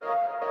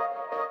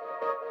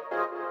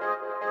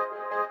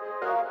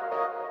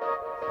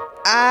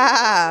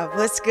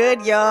What's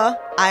good, y'all?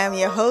 I am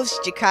your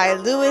host,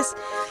 Qai Lewis,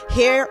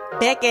 here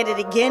back at it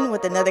again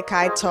with another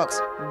Qai Talks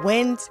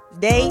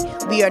Wednesday.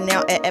 We are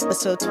now at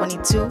episode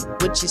 22,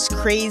 which is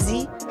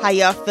crazy. How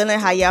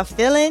y'all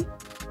feeling?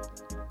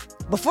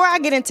 Before I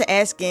get into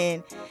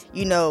asking,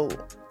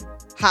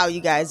 how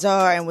you guys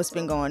are and what's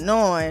been going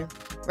on,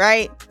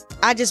 right?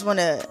 I just want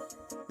to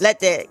let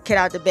that cat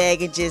out the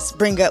bag and just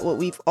bring up what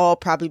we've all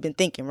probably been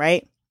thinking,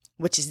 right?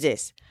 Which is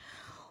this.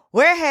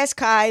 Where has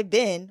Qai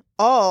been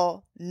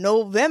all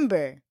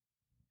November,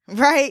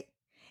 right?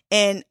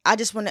 And I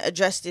just want to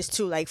address this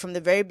too. Like from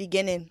the very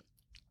beginning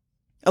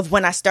of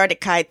when I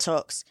started Qai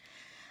Talks,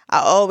 I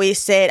always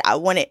said I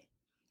want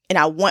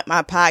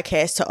my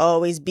podcast to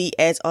always be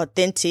as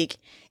authentic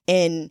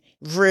and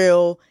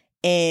real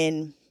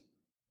and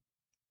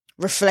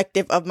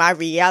reflective of my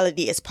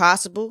reality as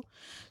possible.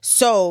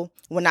 So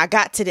when I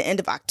got to the end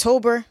of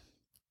October,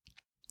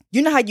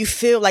 you know how you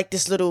feel like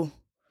this little,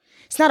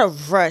 it's not a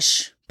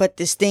rush, but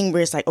this thing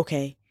where it's like,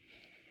 okay,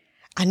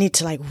 I need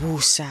to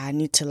woosah. I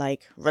need to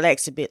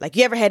relax a bit. Like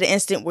you ever had an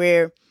instant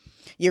where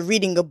you're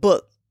reading a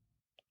book,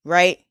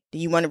 right?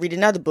 Then you want to read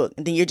another book.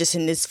 And then you're just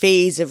in this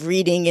phase of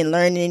reading and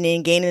learning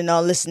and gaining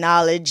all this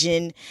knowledge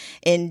and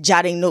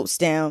jotting notes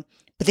down.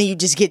 But then you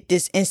just get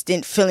this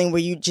instant feeling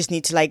where you just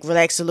need to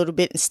relax a little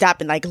bit and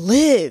stop and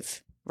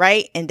live,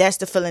 right? And that's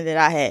the feeling that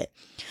I had.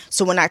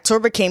 So when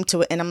October came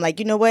to it and I'm like,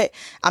 you know what?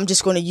 I'm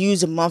just going to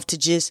use a month to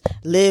just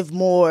live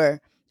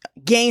more,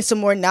 gain some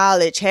more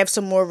knowledge, have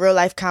some more real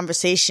life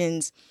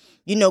conversations,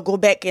 go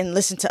back and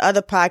listen to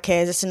other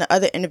podcasts, listen to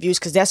other interviews,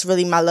 because that's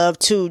really my love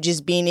too.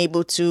 Just being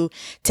able to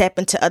tap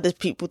into other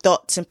people's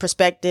thoughts and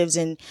perspectives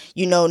and,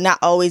 not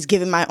always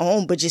giving my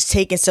own, but just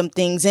taking some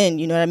things in,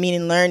 you know what I mean?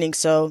 And learning.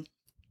 So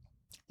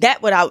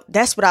that's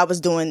what I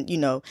was doing,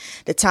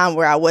 the time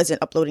where I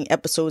wasn't uploading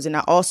episodes. And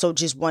I also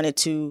just wanted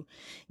to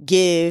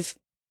give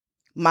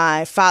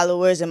my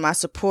followers and my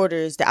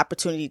supporters the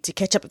opportunity to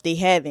catch up if they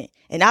haven't.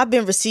 And I've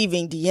been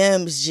receiving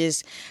DMs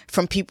just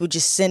from people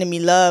just sending me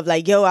love.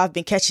 Like, yo, I've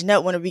been catching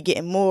up. When are we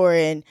getting more?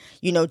 And,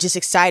 just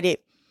excited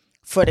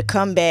for the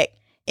comeback.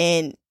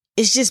 And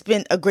it's just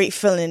been a great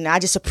feeling. And I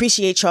just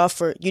appreciate y'all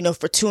for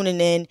tuning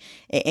in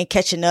and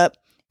catching up.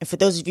 And for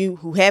those of you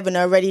who haven't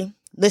already,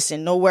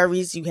 listen, no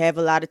worries. You have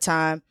a lot of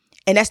time.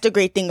 And that's the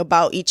great thing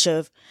about each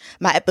of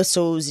my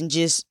episodes and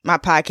just my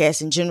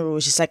podcast in general.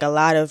 It's just a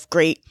lot of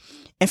great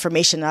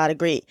information, a lot of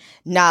great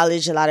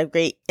knowledge, a lot of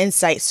great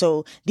insight.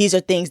 So these are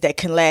things that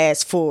can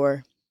last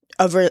for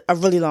a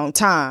really long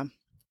time.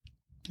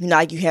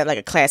 Like you have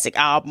a classic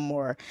album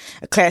or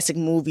a classic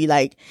movie.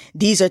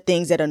 These are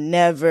things that are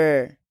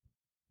never,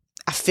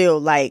 I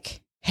feel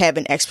have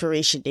an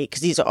expiration date,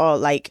 because these are all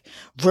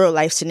real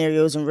life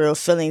scenarios and real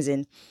feelings.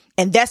 And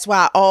that's why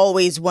I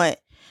always want,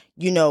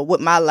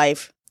 what my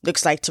life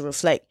looks like to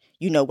reflect,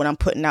 when I'm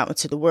putting out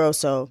into the world.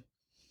 So,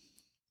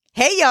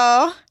 hey,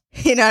 y'all.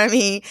 You know what I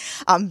mean?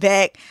 I'm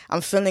back. I'm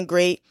feeling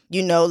great.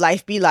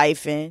 Life be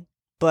lifing,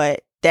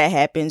 but that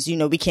happens.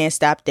 We can't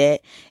stop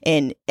that.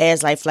 And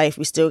as life,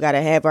 we still got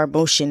to have our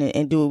motion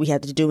and do what we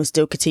have to do and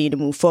still continue to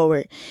move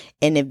forward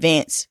and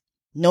advance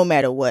no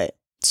matter what.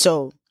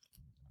 So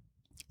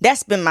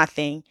that's been my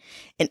thing.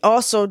 And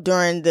also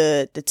during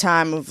the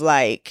time of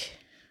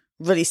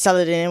really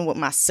settling in with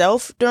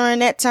myself during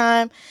that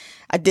time,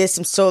 I did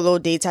some solo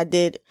dates. I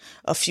did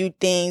a few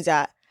things.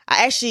 I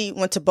actually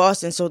went to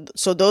Boston.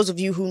 So those of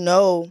you who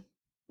know,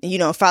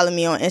 follow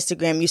me on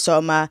Instagram, you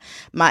saw my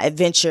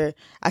adventure.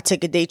 I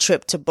took a day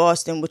trip to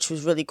Boston, which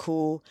was really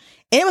cool.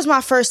 And it was my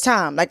first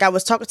time. I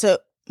was talking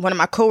to one of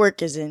my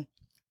coworkers and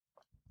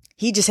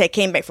he just had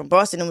came back from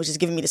Boston and was just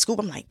giving me the scoop.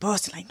 I'm like,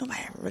 Boston,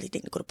 nobody ever really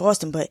think to go to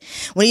Boston. But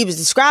when he was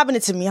describing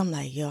it to me, I'm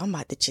like, yo, I'm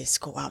about to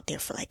just go out there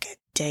for a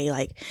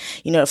day.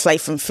 The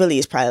flight from Philly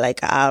is probably an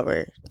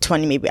hour,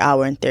 20, maybe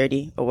hour and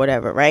 30 or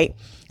whatever, right?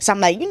 So I'm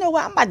like, you know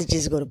what? I'm about to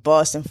just go to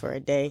Boston for a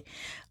day,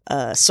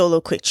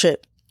 solo quick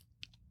trip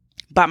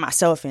by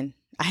myself. And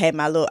I had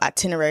my little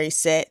itinerary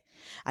set.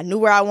 I knew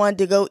where I wanted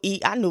to go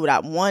eat. I knew what I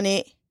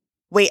wanted.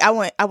 Wait, I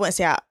wouldn't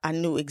say I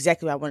knew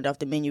exactly what I wanted off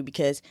the menu,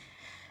 because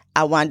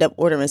I wound up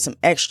ordering some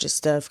extra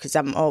stuff because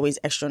I'm always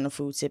extra on the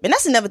food tip. And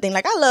that's another thing.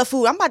 I love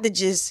food. I'm about to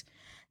just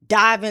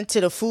dive into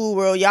the food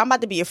world. Y'all, I'm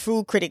about to be a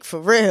food critic for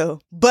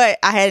real. But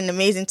I had an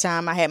amazing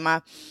time. I had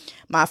my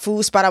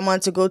food spot I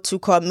wanted to go to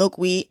called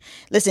Milkweed.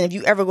 Listen, if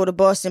you ever go to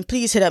Boston,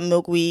 please hit up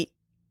Milkweed.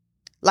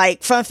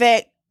 Fun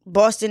fact,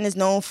 Boston is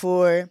known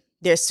for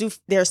their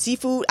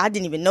seafood. I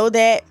didn't even know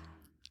that.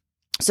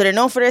 So they're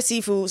known for their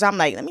seafood. So I'm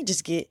like, let me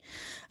just get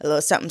a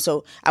little something.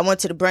 So I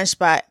went to the brunch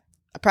spot.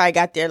 I probably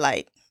got there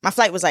my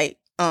flight was I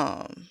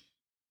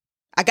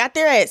got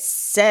there at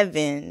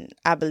 7,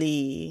 I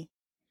believe.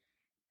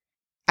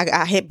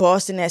 I hit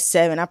Boston at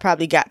 7. I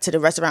probably got to the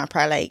restaurant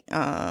probably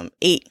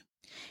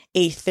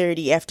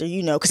 8:30 after,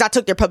 because I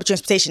took their public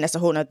transportation. That's a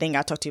whole nother thing.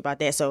 I'll talk to you about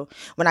that. So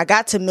when I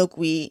got to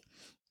Milkweed,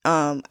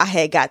 I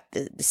had got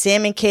the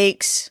salmon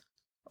cakes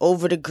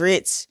over the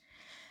grits,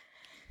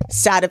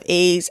 side of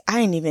eggs. I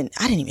didn't even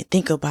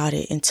think about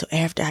it until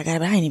after I got it.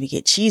 But I didn't even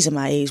get cheese in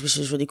my eggs, which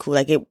was really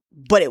cool.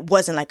 But it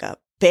wasn't a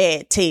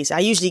bad taste. I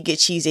usually get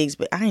cheese eggs,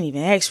 but I didn't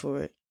even ask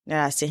for it.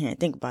 Now I sit here and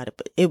think about it,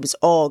 but it was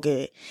all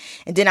good.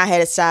 And then I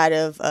had a side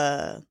of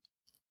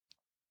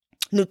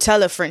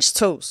Nutella French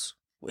toast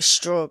with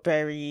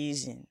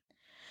strawberries, and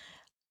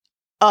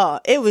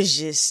it was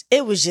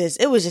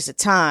just a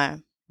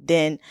time.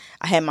 Then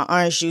I had my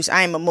orange juice.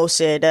 I ain't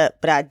mimosa it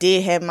up, but I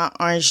did have my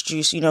orange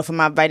juice, for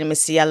my vitamin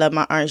C. I love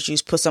my orange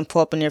juice. Put some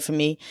pulp in there for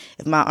me.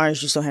 If my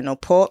orange juice don't have no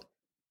pulp,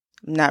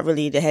 I'm not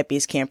really the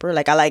happiest camper.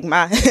 Like, I like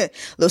my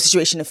little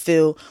situation to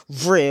feel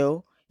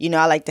real.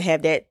 I like to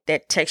have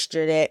that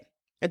texture, that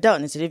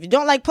adultness. And if you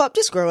don't like pulp,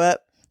 just grow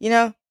up,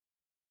 Just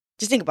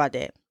think about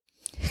that.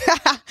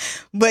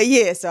 But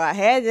yeah, so I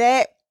had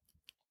that.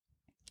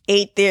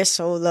 Ate there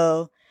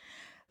solo.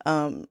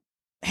 Had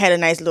a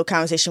nice little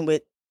conversation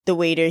with the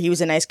waiter. He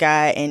was a nice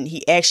guy, and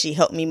he actually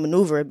helped me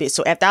maneuver a bit.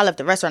 So after I left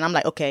the restaurant, I'm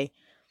like, okay,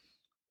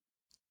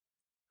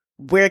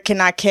 where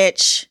can I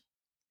catch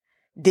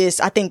this?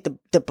 I think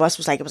the bus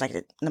was like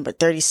number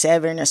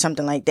 37 or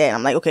something like that.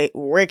 I'm like, okay,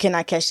 where can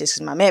I catch this?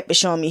 Because my map is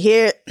showing me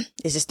here.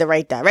 Is this the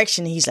right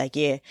direction? And he's like,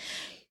 yeah,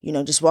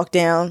 just walk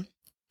down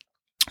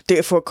 3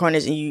 or 4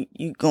 corners and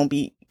you gonna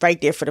be right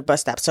there for the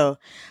bus stop. So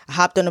I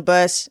hopped on the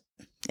bus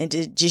and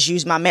just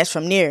used my maps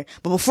from there.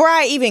 But before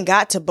I even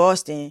got to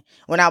Boston,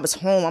 when I was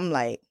home, I'm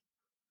like,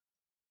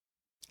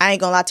 I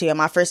ain't gonna lie to you,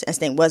 my first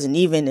instinct wasn't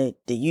even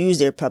to use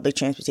their public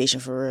transportation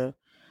for real.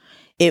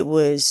 It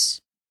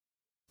was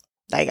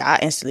like, I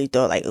instantly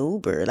thought like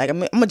Uber. Like,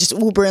 I'm gonna just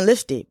Uber and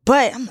Lyft it.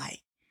 But I'm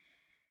like,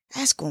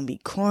 that's gonna be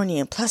corny,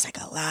 and plus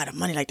like a lot of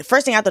money. Like, the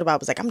first thing I thought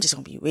about was like, I'm just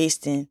gonna be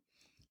wasting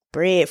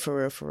bread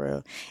for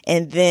real.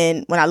 And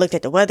then when I looked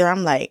at the weather,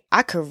 I'm like,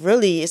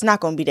 it's not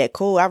gonna be that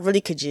cold. I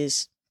really could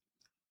just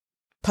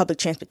public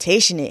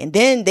transportation it. And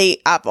then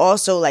I've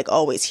also like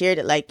always heard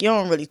that like, you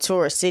don't really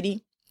tour a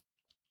city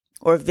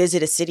or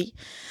visit a city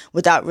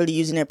without really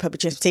using their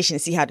public transportation to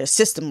see how their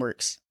system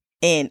works.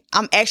 And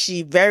I'm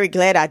actually very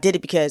glad I did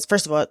it because,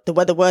 first of all, the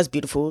weather was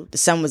beautiful. The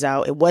sun was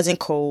out. It wasn't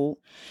cold.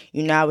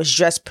 I was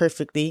dressed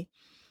perfectly.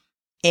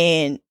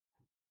 And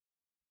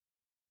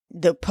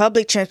the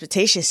public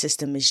transportation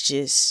system is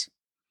just,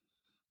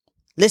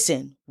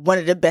 listen, one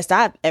of the best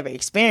I've ever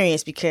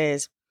experienced,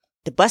 because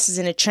the buses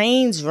and the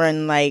trains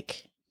run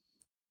like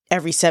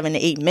every 7 to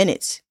 8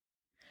 minutes.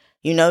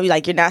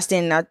 Like, you're not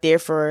standing out there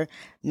for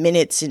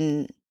minutes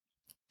and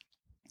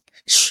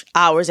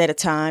hours at a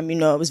time.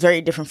 It was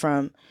very different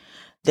from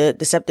the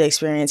SEPTA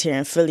experience here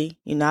in Philly.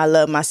 I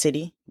love my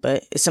city,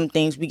 but it's some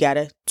things we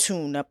gotta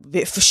tune up a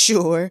bit for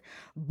sure.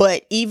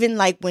 But even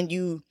like when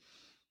you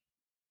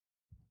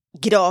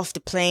get off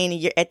the plane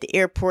and you're at the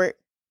airport,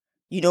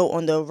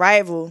 on the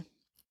arrival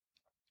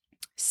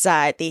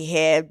side, they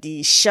have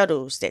these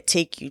shuttles that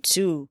take you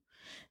to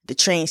the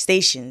train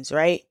stations,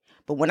 right?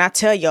 But when I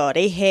tell y'all,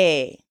 they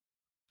had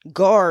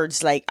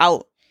guards like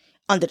out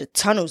under the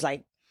tunnels,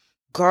 like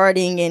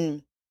guarding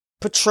and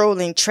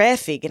patrolling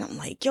traffic. And I'm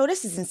like, yo,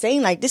 this is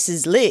insane. Like, this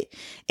is lit.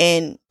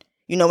 And,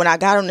 when I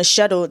got on the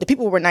shuttle, the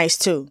people were nice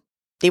too.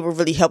 They were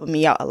really helping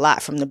me out a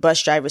lot, from the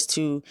bus drivers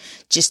to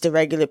just the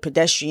regular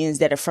pedestrians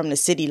that are from the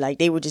city. Like,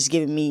 they were just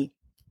giving me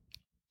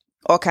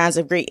all kinds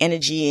of great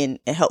energy and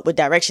help with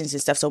directions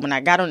and stuff. So when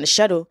I got on the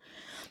shuttle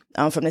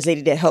from this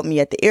lady that helped me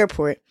at the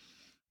airport,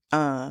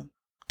 the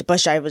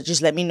bus driver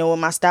just let me know where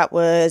my stop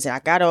was, and I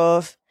got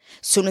off.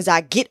 As soon as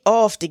I get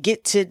off to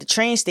get to the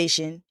train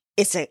station,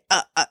 it's an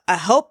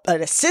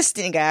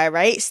assistant guy,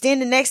 right,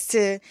 standing next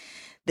to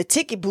the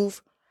ticket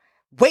booth,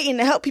 waiting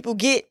to help people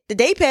get the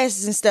day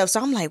passes and stuff.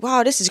 So I'm like,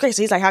 wow, this is great.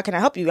 So he's like, how can I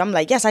help you? I'm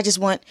like, yes, I just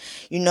want,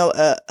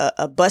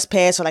 a bus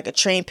pass or like a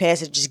train pass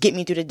to just get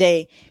me through the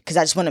day, because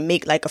I just want to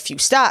make like a few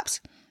stops.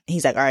 And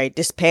he's like, all right,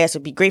 this pass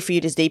would be great for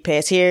you. This day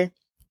pass here,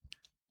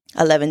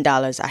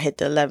 $11. I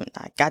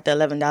got the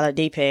 $11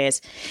 day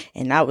pass,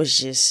 and I was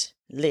just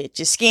lit.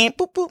 Just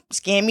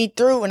scan me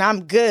through, and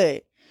I'm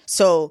good.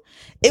 So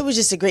it was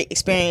just a great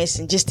experience,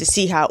 and just to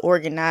see how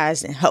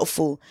organized and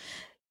helpful,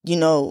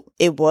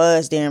 it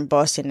was there in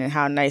Boston, and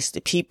how nice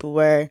the people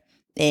were.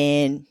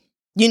 And,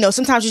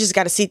 sometimes you just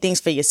got to see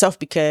things for yourself,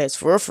 because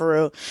for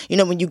real,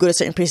 when you go to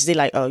certain places, they're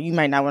like, oh, you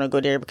might not want to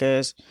go there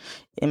because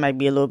it might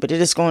be a little bit of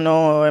this going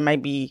on, or it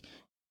might be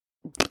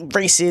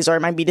racist, or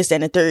it might be this, that,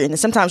 and the third. And then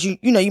sometimes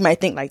you might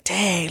think like,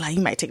 dang, like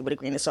you might take it with a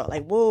grain of salt.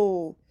 Like,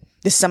 whoa,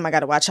 this is something I got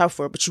to watch out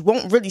for. But you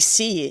won't really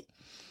see it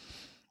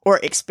or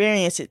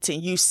experience it till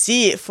you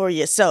see it for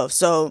yourself.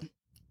 So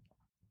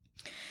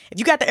if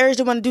you got the urge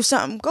to want to do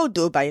something, go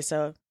do it by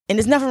yourself. And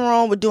there's nothing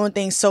wrong with doing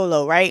things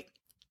solo, right?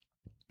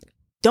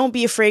 Don't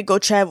be afraid. Go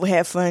travel,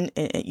 have fun,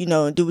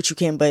 and do what you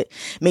can, but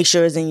make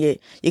sure it's in your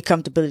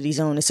comfortability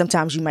zone. And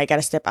sometimes you might got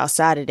to step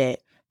outside of that,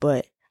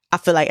 but I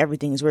feel like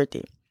everything is worth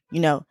it,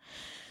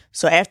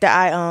 So after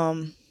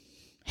I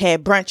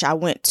had brunch, I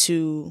went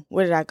to,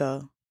 where did I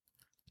go?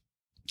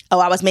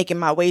 Oh, I was making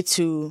my way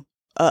to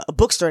a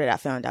bookstore that I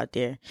found out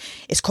there.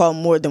 It's called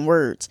More Than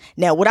Words.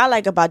 Now, what I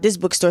like about this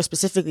bookstore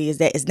specifically is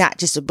that it's not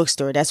just a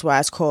bookstore. That's why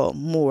it's called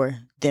More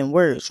Than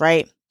Words,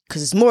 right?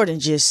 Because it's more than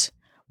just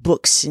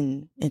books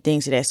and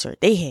things of that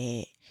sort. They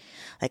had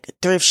like a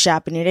thrift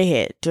shop in there. They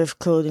had thrift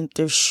clothing,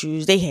 thrift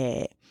shoes. They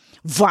had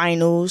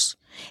vinyls.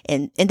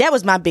 And that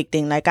was my big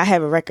thing. Like, I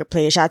have a record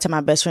player. Shout out to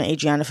my best friend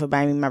Adriana for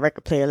buying me my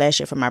record player last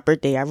year for my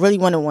birthday. I really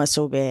wanted one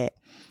so bad,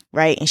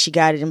 right? And she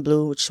got it in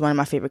blue, which is one of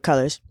my favorite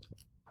colors.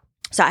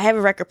 So I have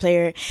a record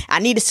player. I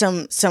needed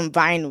some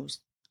vinyls.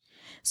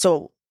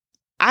 So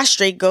I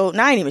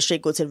didn't even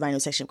straight go to the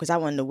vinyl section because I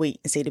wanted to wait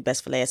and say the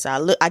best for last.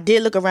 So I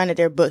did look around at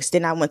their books.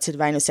 Then I went to the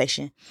vinyl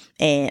section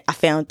and I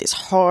found this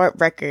hard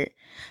record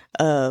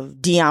of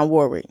Dionne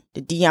Warwick,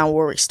 the Dionne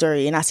Warwick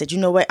story. And I said, you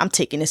know what? I'm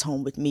taking this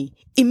home with me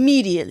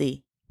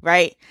immediately,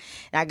 right?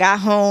 And I got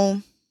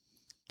home.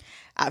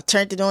 I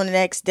turned it on the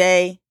next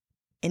day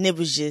and it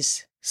was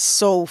just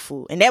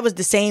soulful. And that was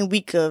the same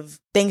week of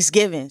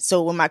Thanksgiving.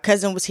 So when my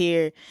cousin was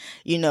here,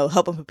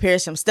 helping prepare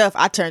some stuff,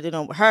 I turned it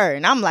on with her.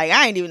 And I'm like,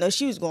 I didn't even know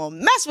she was going to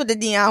mess with the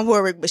Dionne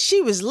Warwick, but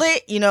she was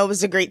lit. It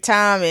was a great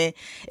time and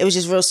it was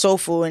just real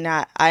soulful and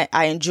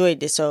I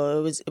enjoyed it.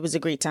 So it was a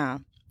great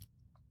time.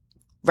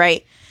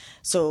 Right?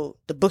 So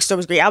the bookstore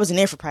was great. I was in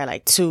there for probably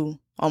like 2,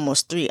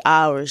 almost 3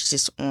 hours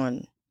just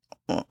on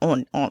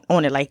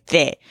it like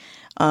that.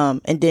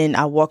 And then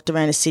I walked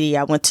around the city.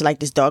 I went to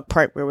like this dog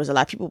park where there was a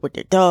lot of people with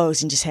their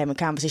dogs and just having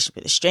conversation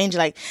with a stranger.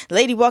 Like, the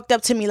lady walked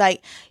up to me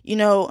like,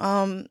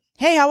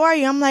 hey, how are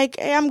you? I'm like,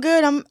 hey, I'm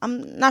good.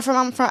 I'm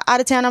from out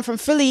of town. I'm from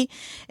Philly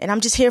and I'm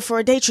just here for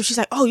a day trip. She's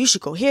like, oh, you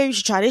should go here. You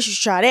should try this. You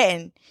should try that.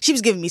 And she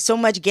was giving me so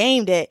much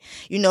game that,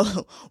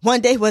 one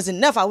day wasn't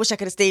enough. I wish I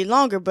could have stayed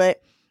longer,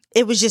 but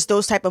it was just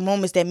those type of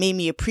moments that made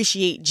me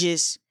appreciate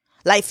just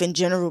life in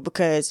general,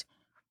 because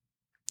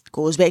it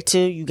goes back to,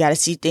 you got to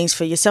see things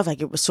for yourself.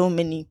 Like, it was so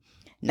many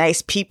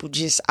nice people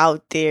just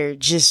out there,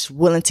 just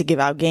willing to give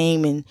out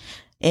game and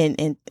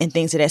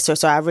things of that sort.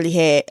 So I really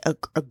had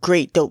a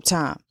great dope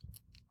time.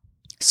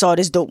 Saw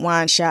this dope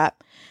wine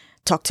shop,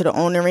 talked to the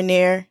owner in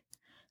there,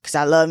 because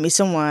I love me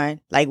some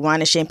wine. Like, wine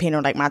and champagne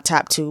are like my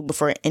top 2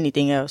 before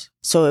anything else.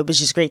 So it was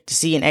just great to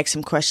see and ask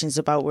him questions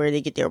about where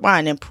they get their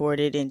wine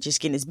imported and just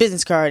getting his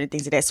business card and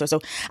things of that sort. So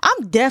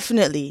I'm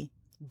definitely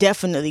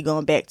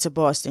going back to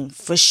Boston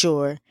for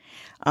sure.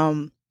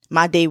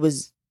 My day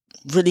was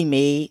really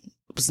made.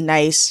 It was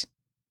nice,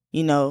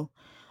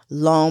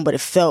 long, but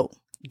it felt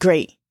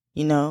great.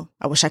 I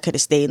wish I could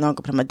have stayed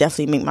longer, but I'm gonna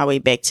definitely make my way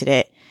back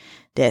to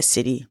that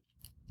city,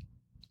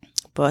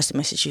 Boston,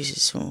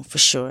 Massachusetts soon for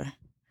sure.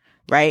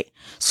 Right?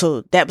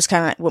 So that was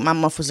kind of what my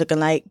month was looking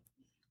like.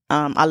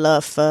 I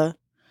love pho.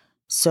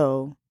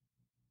 So,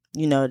 the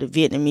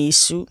Vietnamese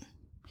soup.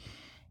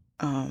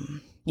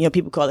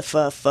 People call it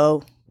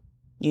pho,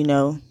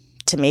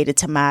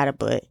 tomato,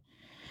 but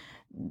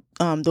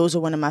those are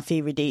one of my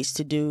favorite dates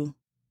to do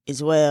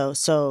as well.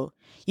 So,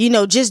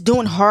 just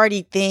doing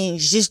hearty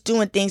things, just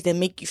doing things that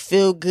make you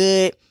feel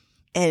good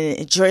and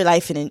enjoy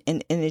life and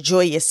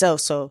enjoy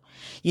yourself. So,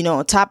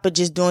 on top of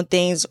just doing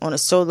things on a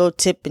solo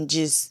tip and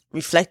just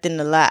reflecting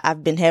a lot,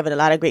 I've been having a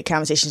lot of great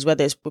conversations,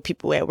 whether it's with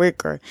people at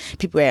work or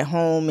people at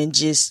home, and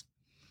just,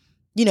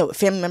 with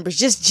family members,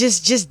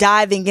 just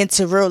diving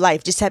into real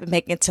life, just tapping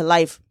back into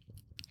life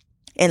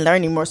and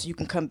learning more so you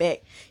can come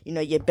back,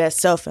 your best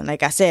self. And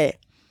like I said,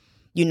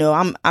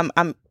 I'm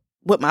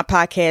with my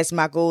podcast,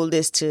 my goal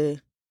is to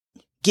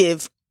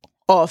give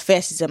all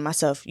facets of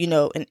myself, in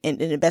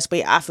the best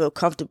way I feel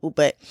comfortable.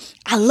 But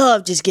I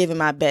love just giving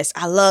my best.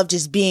 I love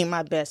just being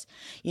my best.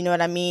 You know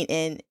what I mean?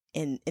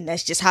 And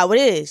that's just how it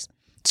is.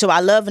 So I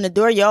love and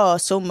adore y'all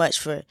so much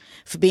for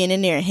being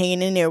in there and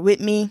hanging in there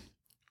with me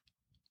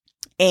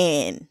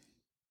and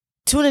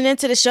tuning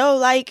into the show,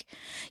 like,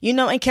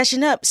 and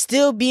catching up,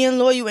 still being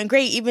loyal and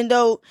great, even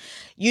though,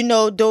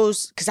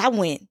 because I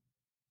went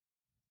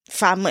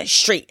 5 months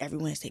straight every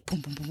Wednesday.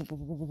 Boom, boom, boom, boom,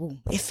 boom, boom,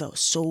 boom. It felt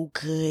so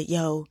good,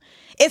 yo.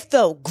 It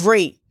felt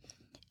great.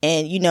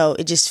 And,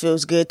 it just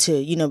feels good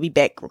to, be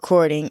back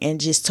recording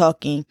and just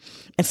talking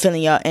and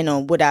filling y'all in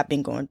on what I've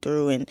been going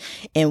through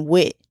and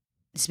what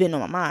it's been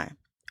on my mind.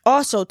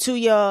 Also, too,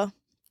 y'all,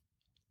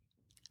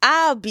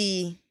 I'll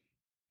be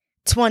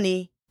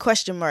 20 ?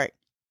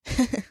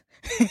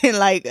 In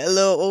like a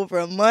little over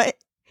a month,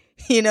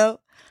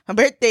 My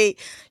birthday,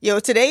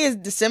 today is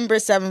December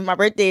 7th. My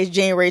birthday is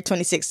January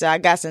 26th, so I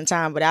got some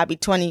time, but I'll be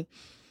 20.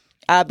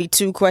 I'll be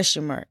 2 ?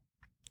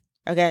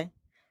 Okay?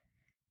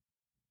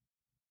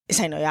 It's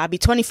like, no, I'll be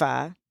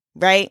 25,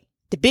 right?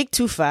 The big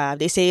 25,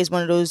 they say, is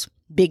one of those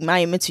big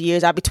monumental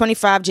years. I'll be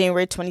 25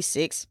 January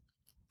 26th.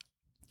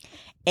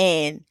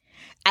 And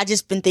I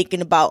just been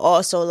thinking about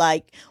also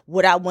like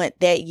what I want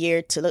that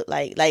year to look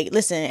like. Like,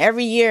 listen,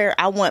 every year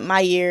I want my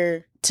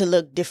year to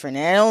look different.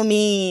 And I don't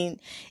mean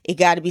it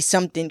got to be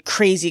something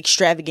crazy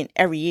extravagant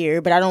every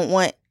year, but I don't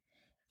want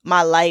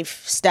my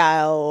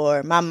lifestyle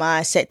or my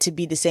mindset to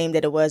be the same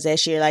that it was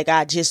last year. Like,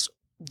 I just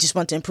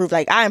want to improve.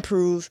 Like, I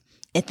improve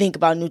and think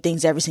about new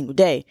things every single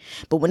day.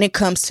 But when it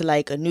comes to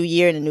like a new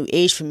year and a new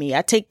age for me,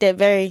 I take that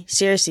very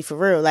seriously, for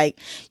real. Like,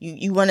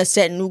 you want to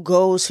set new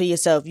goals for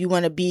yourself. You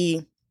want to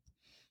be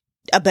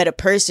a better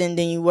person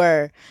than you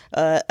were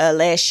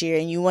last year,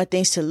 and you want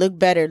things to look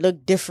better,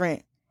 look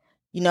different.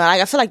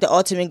 Like, I feel like the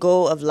ultimate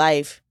goal of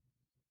life,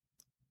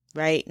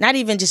 right? Not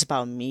even just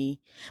about me,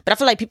 But I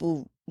feel like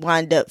people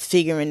wind up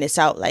figuring this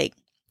out, like,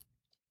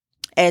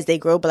 as they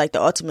grow. But like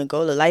the ultimate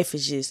goal of life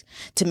is just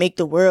to make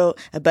the world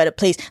a better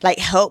place, like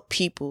help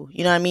people,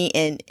 you know what I mean?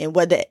 And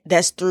whether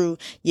that's through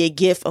your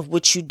gift of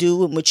what you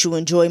do and what you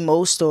enjoy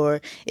most,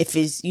 or if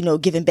it's,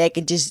 giving back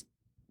and just,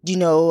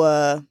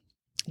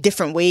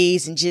 different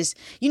ways, and just,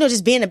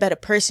 just being a better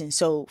person.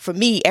 So for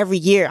me, every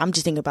year I'm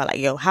just thinking about like,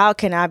 yo, how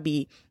can I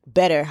be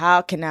better?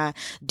 How can I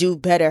do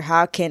better?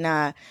 How can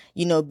I,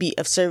 be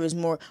of service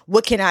more?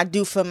 What can I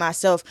do for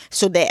myself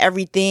so that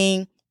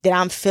everything that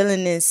I'm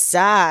feeling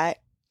inside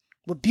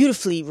will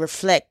beautifully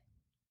reflect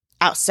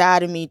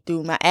outside of me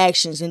through my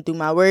actions and through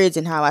my words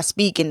and how I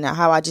speak and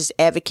how I just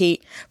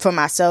advocate for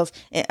myself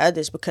and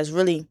others? Because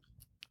really,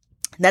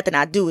 nothing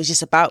I do is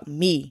just about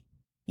me,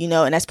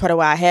 and that's part of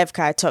why I have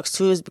Qai Talks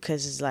too, is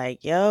because it's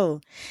like,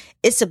 yo,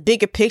 it's a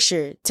bigger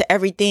picture to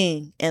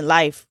everything in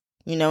life,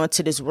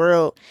 into this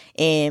world.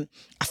 And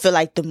I feel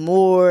like the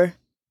more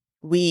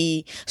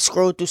we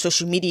scroll through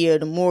social media,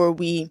 the more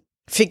we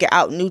figure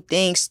out new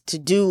things to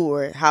do,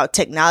 or how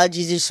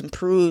technology just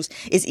improves,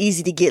 it's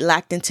easy to get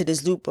locked into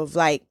this loop of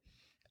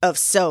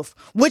self,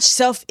 which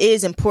self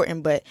is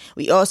important, but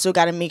we also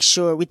got to make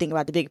sure we think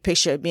about the bigger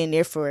picture of being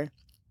there for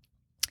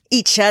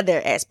each other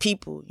as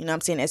people,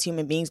 as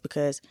human beings,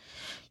 because,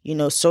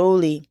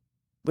 solely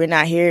we're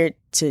not here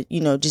to,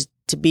 just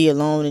to be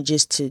alone and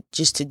just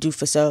to do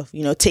for self,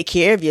 take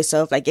care of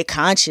yourself, like your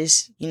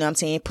conscious,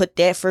 put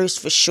that first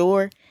for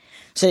sure,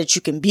 so that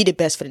you can be the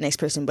best for the next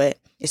person. But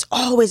it's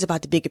always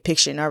about the bigger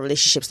picture in our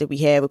relationships that we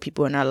have with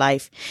people in our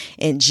life,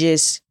 and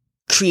just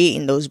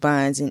creating those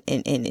bonds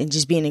and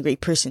just being a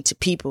great person to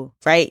people,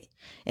 right?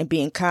 And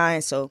being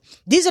kind. So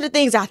these are the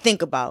things I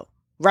think about,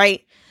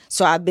 right?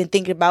 So I've been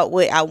thinking about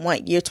what I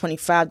want year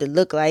 25 to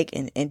look like,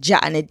 and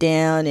jotting it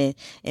down and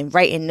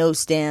writing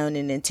notes down,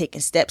 and then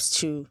taking steps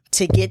to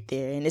get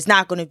there. And it's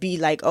not going to be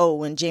like, oh,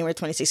 when January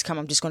 26th come,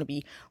 I'm just going to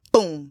be,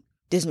 boom,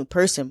 this new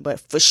person.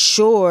 But for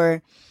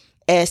sure,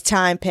 as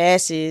time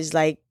passes,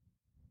 like,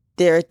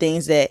 there are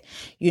things that,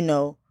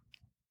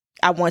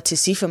 I want to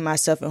see for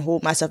myself and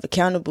hold myself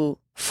accountable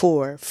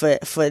for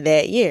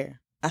that year.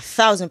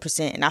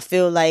 1,000%. And I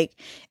feel like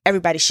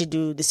everybody should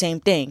do the same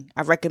thing.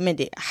 I recommend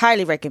it. I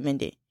highly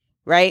recommend it.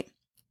 Right?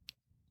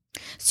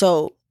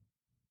 So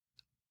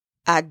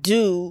I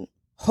do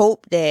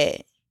hope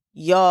that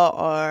y'all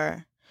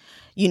are,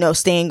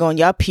 staying on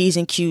y'all P's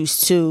and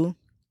Q's too,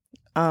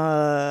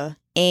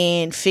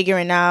 and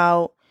figuring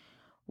out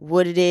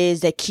what it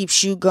is that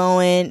keeps you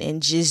going,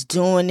 and just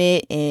doing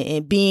it,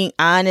 and being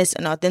honest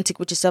and authentic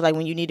with yourself. Like,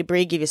 when you need a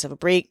break, give yourself a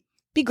break.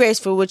 Be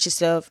graceful with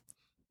yourself.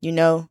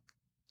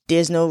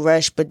 There's no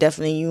rush, but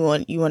definitely you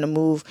want to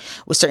move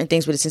with certain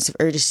things with a sense of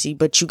urgency,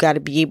 but you got to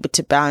be able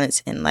to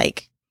balance and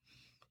like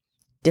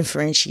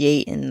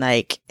differentiate and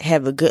like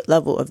have a good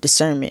level of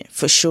discernment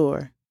for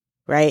sure.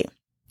 Right.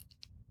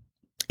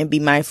 And be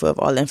mindful of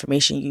all the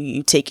information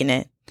you taking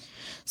in.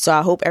 So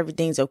I hope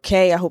everything's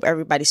okay. I hope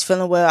everybody's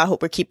feeling well. I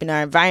hope we're keeping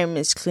our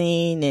environments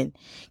clean and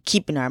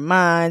keeping our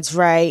minds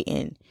right,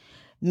 and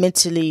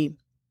mentally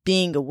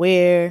being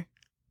aware,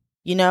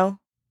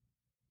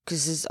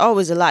 because there's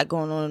always a lot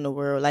going on in the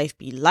world. Life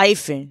be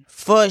lifing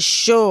for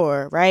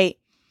sure, right?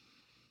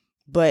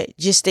 But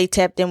just stay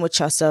tapped in with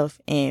yourself,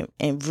 and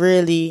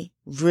really,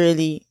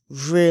 really,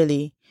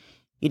 really,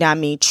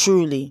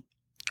 truly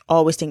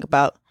always think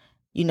about,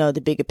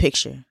 the bigger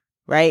picture,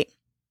 right?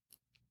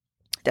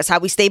 That's how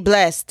we stay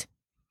blessed.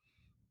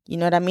 You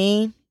know what I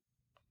mean?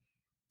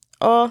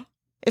 Oh,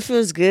 it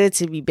feels good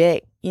to be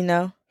back,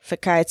 for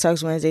Qai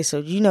Talks Wednesday.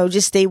 So,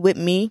 just stay with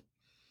me.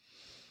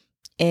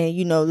 And,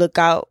 look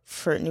out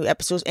for new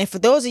episodes. And for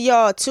those of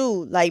y'all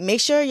too, like,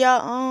 make sure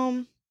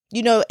y'all,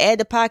 add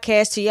the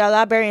podcast to y'all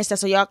library and stuff,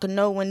 so y'all can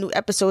know when new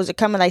episodes are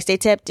coming. Like, stay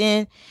tapped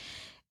in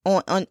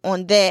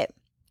on that.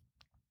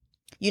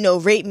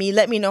 Rate me.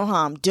 Let me know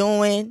how I'm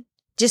doing.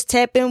 Just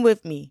tap in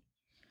with me.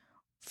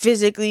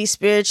 Physically,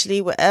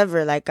 spiritually,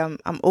 whatever. Like, I'm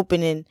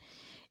open,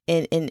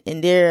 and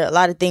there are a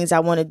lot of things I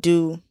want to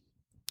do,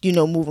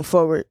 moving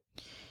forward,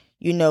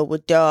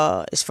 with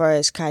y'all as far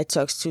as Qai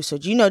Talks too. So,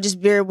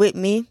 just bear with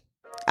me.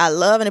 I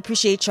love and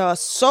appreciate y'all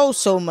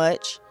so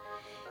much.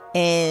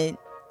 And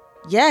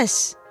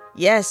yes,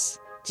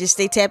 just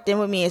stay tapped in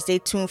with me and stay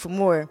tuned for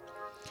more.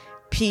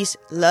 Peace,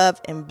 love,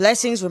 and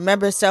blessings.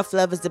 Remember,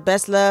 self-love is the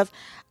best love.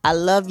 I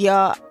love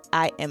y'all.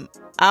 I am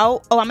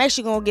out. Oh, I'm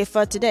actually going to get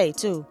pho today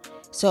too.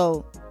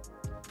 So,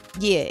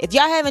 yeah, if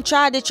y'all haven't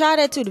tried it, try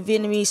that too. The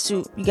Vietnamese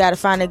soup. You got to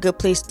find a good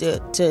place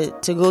to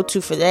go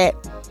to for that.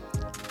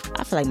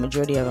 I feel like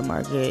majority of them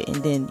are good.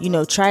 And then,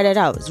 try that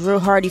out. It's real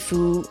hearty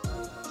food.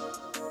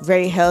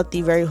 Very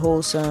healthy, very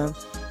wholesome,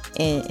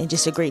 and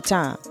just a great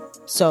time.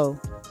 So,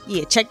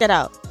 yeah, check that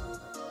out.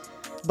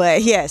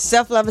 But, yeah,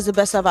 self-love is the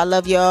best love. I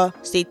love y'all.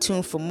 Stay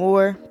tuned for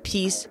more.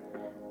 Peace,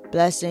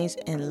 blessings,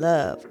 and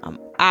love. I'm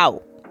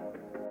out.